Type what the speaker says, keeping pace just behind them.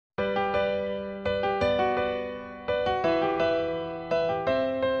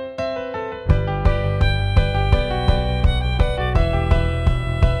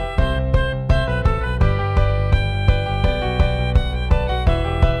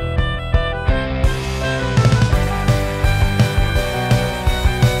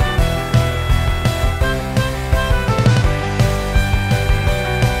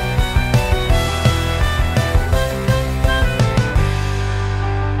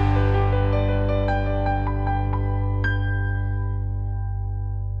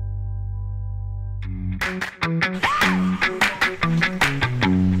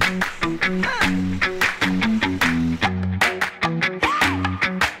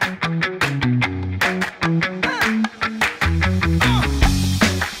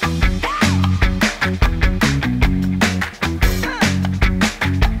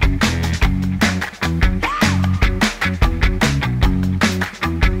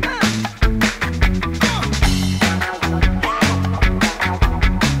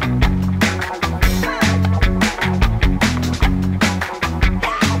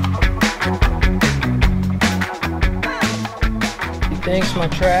Thinks my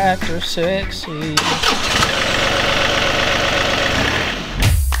tractor's sexy.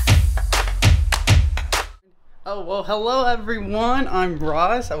 Oh, well, hello everyone. I'm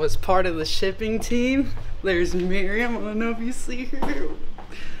Ross. I was part of the shipping team. There's Miriam. I don't know if you see her.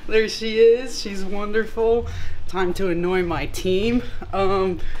 There she is. She's wonderful. Time to annoy my team.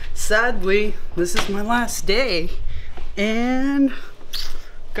 Sadly, this is my last day and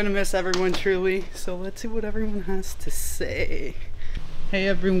gonna miss everyone truly. So let's see what everyone has to say. Hey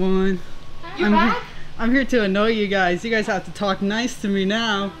everyone. I'm here to annoy you guys. You guys have to talk nice to me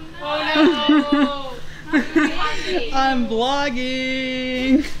now. Oh no! I'm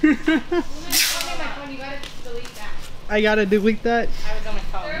vlogging. I gotta delete that. I was on my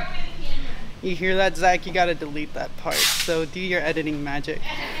phone. You hear that, Zach? You gotta delete that part. So do your editing magic.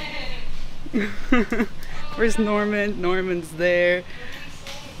 Where's Norman? Norman's there.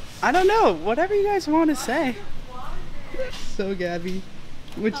 I don't know. Whatever you guys want to say. So Gabby,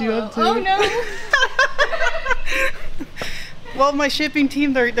 what you up to? Oh no! Well, my shipping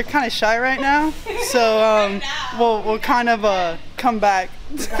team, they're kind of shy right now. So we'll kind of come back.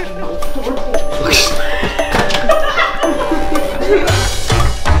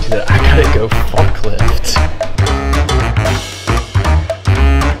 I gotta go forklift.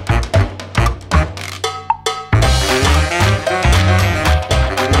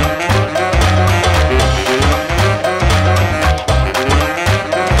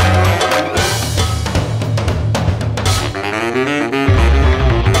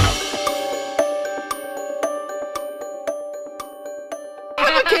 I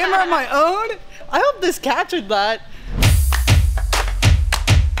have a camera of my own? I hope this captured that.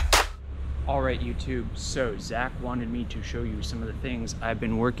 Alright YouTube, so Zach wanted me to show you some of the things I've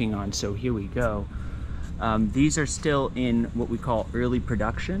been working on, so here we go. These are still in what we call early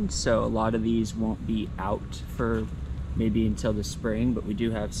production, so a lot of these won't be out for maybe until the spring, but we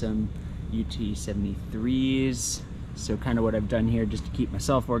do have some UT73s, so kind of what I've done here just to keep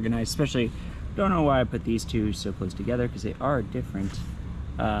myself organized, especially, don't know why I put these two so close together because they are different.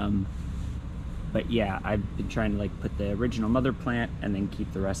 But yeah, I've been trying to like put the original mother plant and then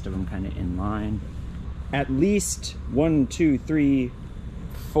keep the rest of them kind of in line. At least 1, 2, 3,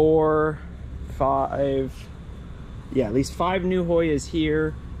 4, 5, yeah, at least 5 new Hoyas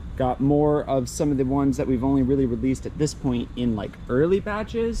here. Got more of some of the ones that we've only really released at this point in like early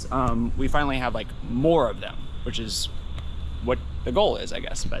batches. We finally have like more of them, which is what the goal is, I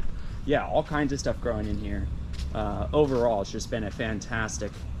guess. But yeah, all kinds of stuff growing in here. Overall, it's just been a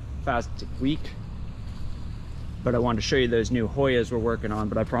fantastic week. But I wanted to show you those new Hoyas we're working on,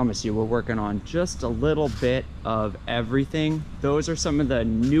 but I promise you we're working on just a little bit of everything. Those are some of the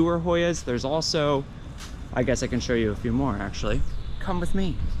newer Hoyas. There's also, I guess I can show you a few more actually. Come with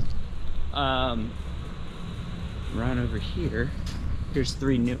me. Right over here, here's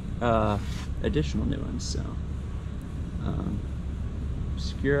 3 new, additional new ones. So,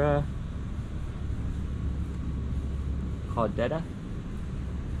 Obscura, Claudetta.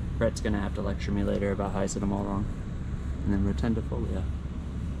 Brett's gonna have to lecture me later about how I said them all wrong. And then Rotundifolia.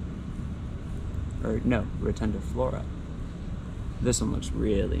 Or no, Rotundiflora. This one looks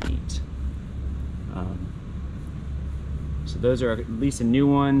really neat. So those are at least the new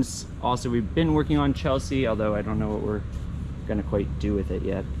ones. Also, we've been working on Chelsea, although I don't know what we're gonna quite do with it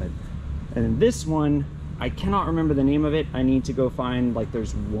yet. But and then this one, I cannot remember the name of it. I need to go find, like,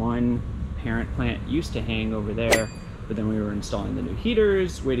 there's one parent plant used to hang over there. But then we were installing the new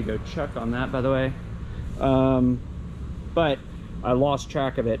heaters. Way to go, Chuck, on that, by the way. But I lost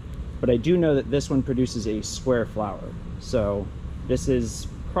track of it. But I do know that this one produces a square flower. So this is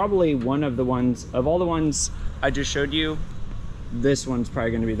probably one of the ones, of all the ones I just showed you, this one's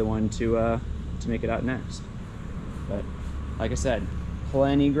probably going to be the one to make it out next. But like I said,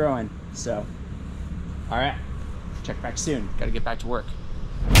 plenty growing. So, all right, check back soon. Got to get back to work.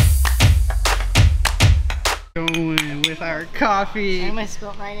 Going with our coffee. I almost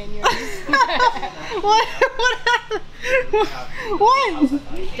spilled mine in yours. What happened? What?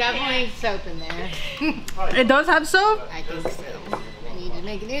 Definitely soap in there. It does have soap? I think so. I need to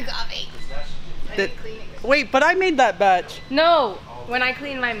make a new coffee. Wait, but I made that batch. No, when I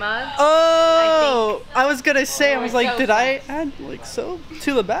clean my mug. Oh, I was gonna say, I was like, did I add like soap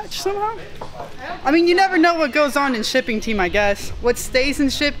to the batch somehow? I mean, you never know what goes on in shipping team, I guess. What stays in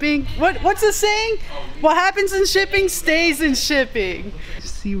shipping? What's the saying? What happens in shipping stays in shipping.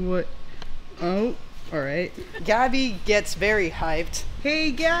 See what? Oh, all right. Gabby gets very hyped.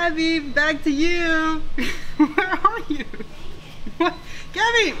 Hey, Gabby, back to you. Where are you? What?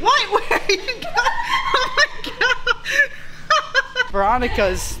 Gabby, what? Where are you going? Oh my God.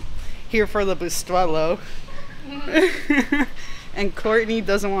 Veronica's here for the Bustuelo. and Courtney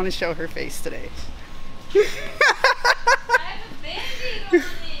doesn't want to show her face today. I have a Band-Aid on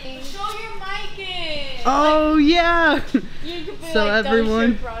it. Show your mic in. Oh yeah. You could be So like, don't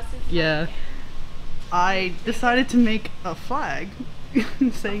everyone- show Ross's Yeah. mic. I decided to make a flag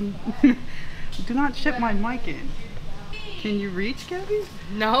saying, "Do not ship my mic in." Can you reach, Gabby?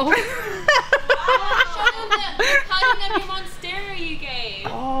 No. Oh, show them the cutting of your monstera you gave.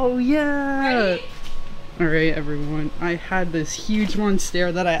 Oh yeah. Ready? Alright everyone, I had this huge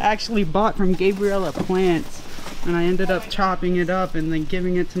monstera that I actually bought from Gabriella Plants, and I ended up chopping it up and then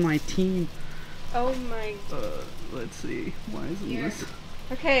giving it to my team. Oh my. Let's see, why isn't this?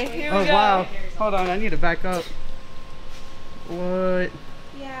 Okay, here Oh we go. wow, hold on, I need to back up. What?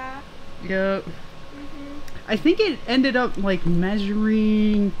 Yeah. Yep. I think it ended up like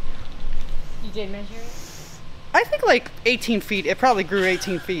measuring, You did measure it? I think like 18 feet. It probably grew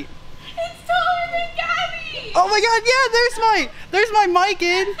 18 feet. It's taller than Gabby. Oh my god, yeah, there's my mic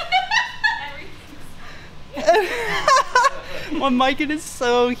in. My mic in is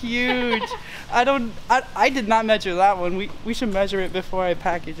so huge. I did not measure that one. We should measure it before I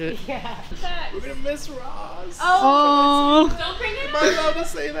package it. Yeah. We're gonna miss Ross. Oh, Don't bring it Am I up. allowed to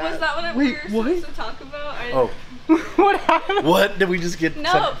say that? Was that what Wait, we were what? supposed to talk about? Oh, what happened? what? Did we just get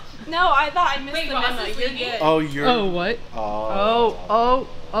No, no, I thought I missed Wait, the Rama, message. you're leaving. good. Oh, you're. Oh, what? Oh.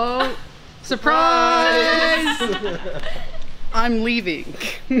 Oh, surprise! I'm leaving.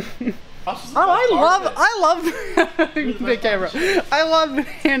 Oh, I love the camera. I love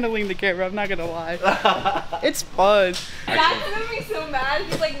handling the camera. I'm not gonna lie. It's fun. That's gonna be so mad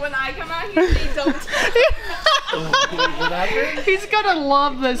because like when I come out here, they don't. What happened? He's gonna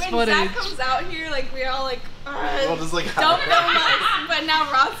love this When footage. Zach comes out here, like we're all like, Well, just like. don't film us. But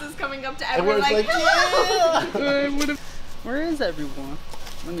now Ross is coming up to everyone Everyone's like, like, hello. yeah. Where is everyone?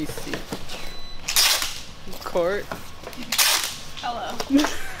 Let me see. Court. Hello.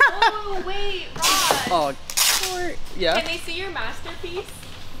 Oh wait, Ross. Oh, Court. Yeah. Can they see your masterpiece?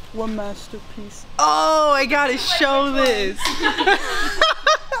 One masterpiece. Oh, I gotta show this.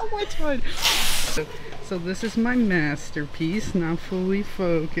 Which one? So this is my masterpiece, now fully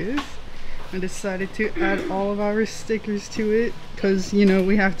focused. I decided to add all of our stickers to it because, you know,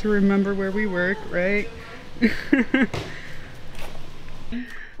 we have to remember where we work, right?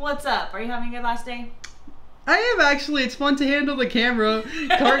 What's up? Are you having a good last day? I am actually. It's fun to handle the camera.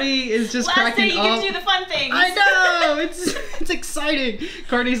 Cardi is just Last day cracking you up. get to do the fun things. I know, it's exciting.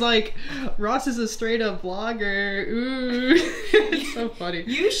 Cardi's like, Ross is a straight up vlogger. Ooh, it's so funny.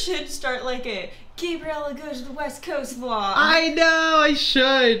 You should start like a Gabriella goes to the West Coast vlog. I know, I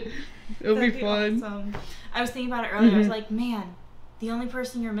should. It'll That'd be fun. Awesome. I was thinking about it earlier. I was like, man, the only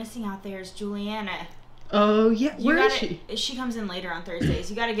person you're missing out there is Juliana. Oh yeah, You where is gotta- she? She comes in later on Thursdays.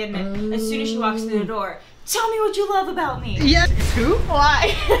 You gotta get in it as soon as she walks through the door. Tell me what you love about me. Yeah, who? Why?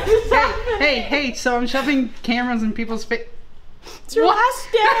 Hey, so I'm shoving cameras in people's face. It's your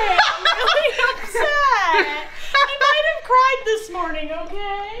last day. I'm really upset. I might have cried this morning,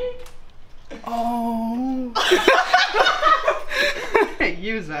 okay? Oh. Hey,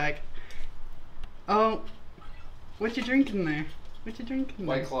 you, Zach. Oh, what you drinking there? What you drinking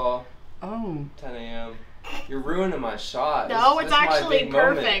there? White Claw, Oh, 10 a.m. You're ruining my shot. No, This it's is my actually big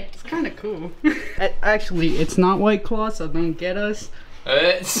moment. perfect. it's kind of cool. Actually, it's not White Claw, so don't get us.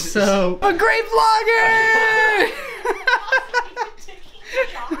 So, a great vlogger!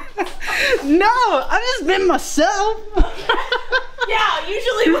 No, I've just been myself. Yeah,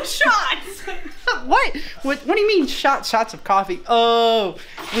 usually with shots. What? What do you mean shots of coffee? Oh,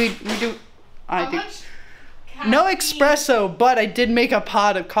 we do. I do. No espresso, but I did make a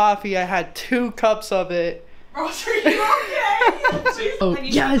pot of coffee. I had 2 cups of it. Ross, are you okay? Oh, Have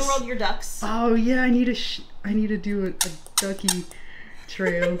you shown yes. the world your ducks? Oh yeah, I need to do a ducky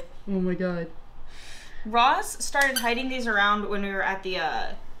trail. Oh my god. Ross started hiding these around when we were at the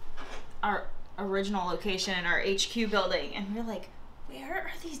our original location in our HQ building, and we were like, where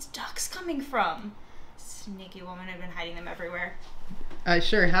are these ducks coming from? Sneaky woman had been hiding them everywhere. I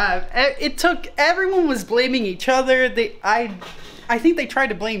sure have. It took, everyone was blaming each other. I think they tried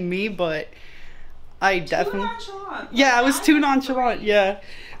to blame me, but I definitely. Nonchalant. Yeah, I was too nonchalant. Yeah.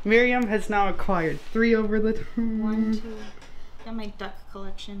 Miriam has now acquired 3 over the time. 1, 2. Got my duck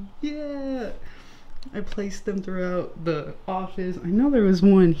collection. Yeah. I placed them throughout the office. I know there was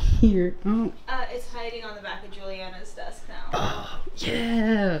one here. Oh. It's hiding on the back of Juliana's desk now. Oh,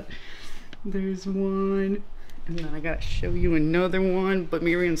 yeah. There's one. And then I gotta show you another one, but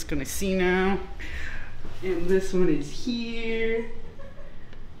Miriam's gonna see now. And this one is here.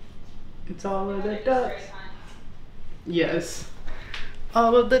 It's all of the ducks. Yes.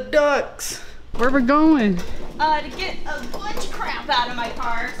 All of the ducks. Where we going? To get a bunch of crap out of my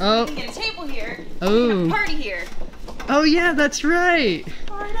car so we can get a table here. Oh. We can have a party here. Oh yeah, that's right.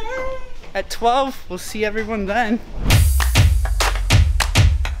 Party! At 12, we'll see everyone then.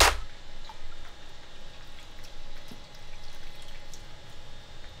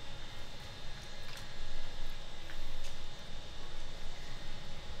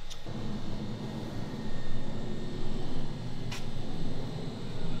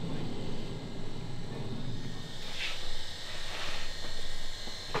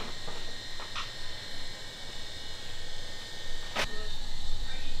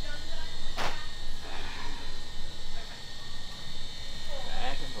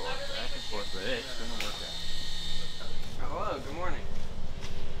 But it's gonna work out. Hello, good morning.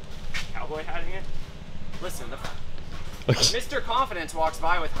 Cowboy hatting it? Listen, Mr. Confidence walks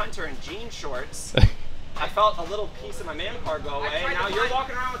by with Hunter in jean shorts. I felt a little piece of my man card go away. Now you're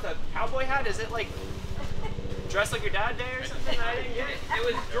walking around with a cowboy hat? Is it like dress like your dad day or something? I didn't get it. It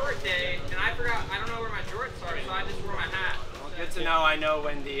was Jort day, and I forgot, I don't know where my jorts are, so I just wore my hat. Well, good to know I know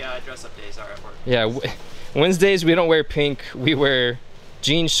when the dress up days are at work. Yeah, Wednesdays we don't wear pink, we wear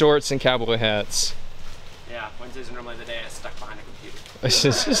jean shorts and cowboy hats. Yeah, Wednesdays are normally the day I stuck behind a computer.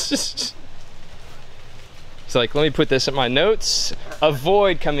 It's like, let me put this in my notes.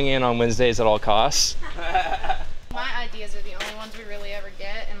 Avoid coming in on Wednesdays at all costs. My ideas are the only ones we really ever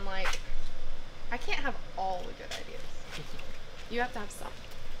get, and like, I can't have all the good ideas. You have to have some.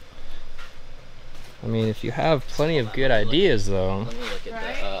 I mean, if you have plenty of good ideas though. Let me look at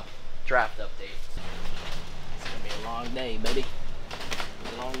Right? the draft update. It's gonna be a long day, baby.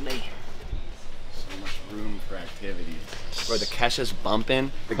 A long day. So much room for activities. Where the Kesha's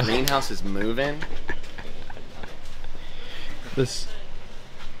bumping, the greenhouse is moving.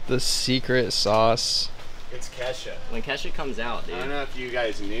 The secret sauce. It's Kesha. When Kesha comes out, dude. I don't know if you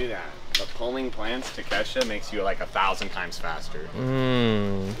guys knew that, but pulling plants to Kesha makes you like 1,000 times faster.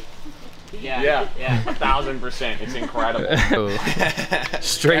 Mmm. Yeah. 1,000%. It's incredible.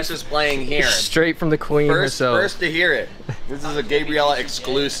 Straight, Kesha's playing here. straight from the queen herself. First to hear it. This is a Gabriella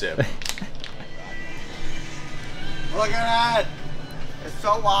exclusive. Look at that! It's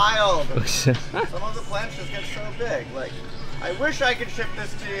so wild. Some of the plants just get so big. Like, I wish I could ship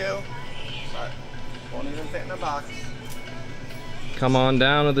this to you, but won't even fit in a box. Come on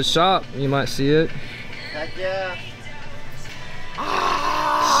down to the shop. You might see it. Heck yeah.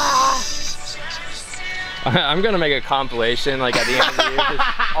 I'm gonna make a compilation, like at the end of the year,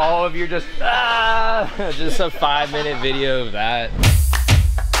 just, all of you just just a 5-minute video of that.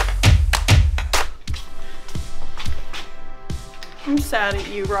 I'm sad at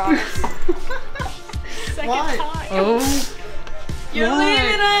you, Ross. Second Why? time. Oh. You're Why?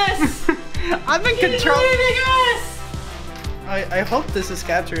 leaving us! I'm in You're control. leaving us! I hope this is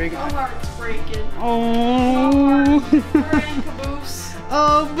capturing. My heart's breaking. Oh. We're in caboose.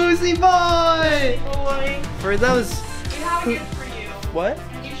 Oh, Boozy boy! Boy. For those. We have a gift for you. What?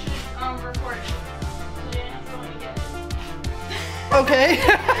 And you should record it. So when you get it. Okay.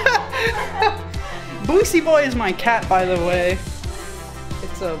 Boosie boy is my cat, by the way.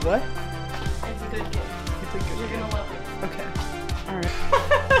 It's a what? It's a good gift. It's a good. You're gonna love it. Okay. All right.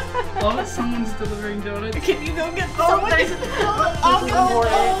 Oh, someone's delivering donuts. Can you go get some? There's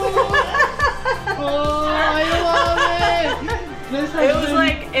Oh, I love it. This has It was been-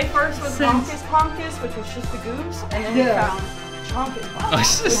 like, it first was Since- Honkus, which was just the goose, and then Yeah. we found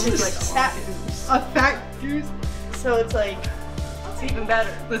Chonkus, which is like fat goose. a fat goose. So it's like, it's even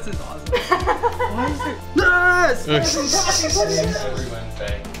better. This is awesome. Why is there? Yes. Every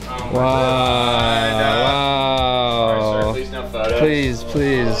Wednesday. Wow. Please no photos. Please,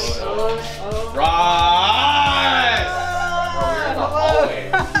 please. Rise!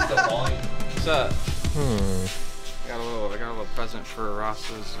 What's up? I got a little present for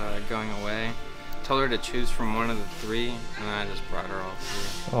Ross's going away. Told her to choose from one of the 3, and then I just brought her all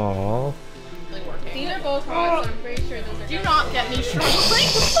 3. Aww. These are both hot, so I'm pretty sure those are. Do not get me struggling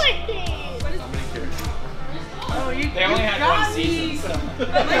like these. Oh, you They only had one season, so. Like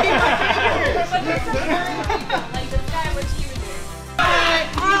this guy, what she would do.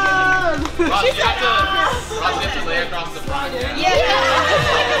 Ross, you have to lay across the front.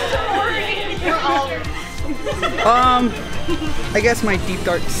 I guess my deep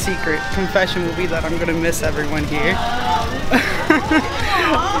dark secret confession will be that I'm gonna miss everyone here.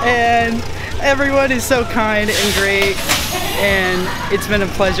 And everyone is so kind and great, and it's been a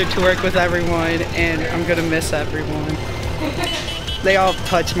pleasure to work with everyone, and I'm gonna miss everyone. They all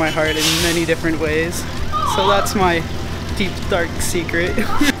touch my heart in many different ways, so that's my deep dark secret.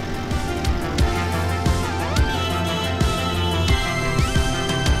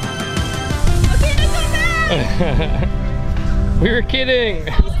 We were kidding.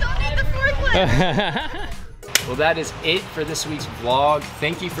 We still need the forklift. Well, that is it for this week's vlog.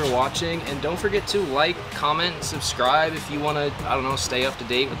 Thank you for watching, and don't forget to like, comment, and subscribe if you want to, I don't know, stay up to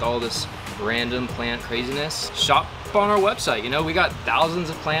date with all this random plant craziness. Shop on our website. You know, we got thousands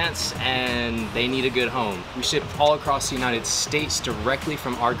of plants and they need a good home. We ship all across the United States directly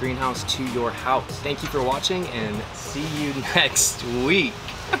from our greenhouse to your house. Thank you for watching and see you next week.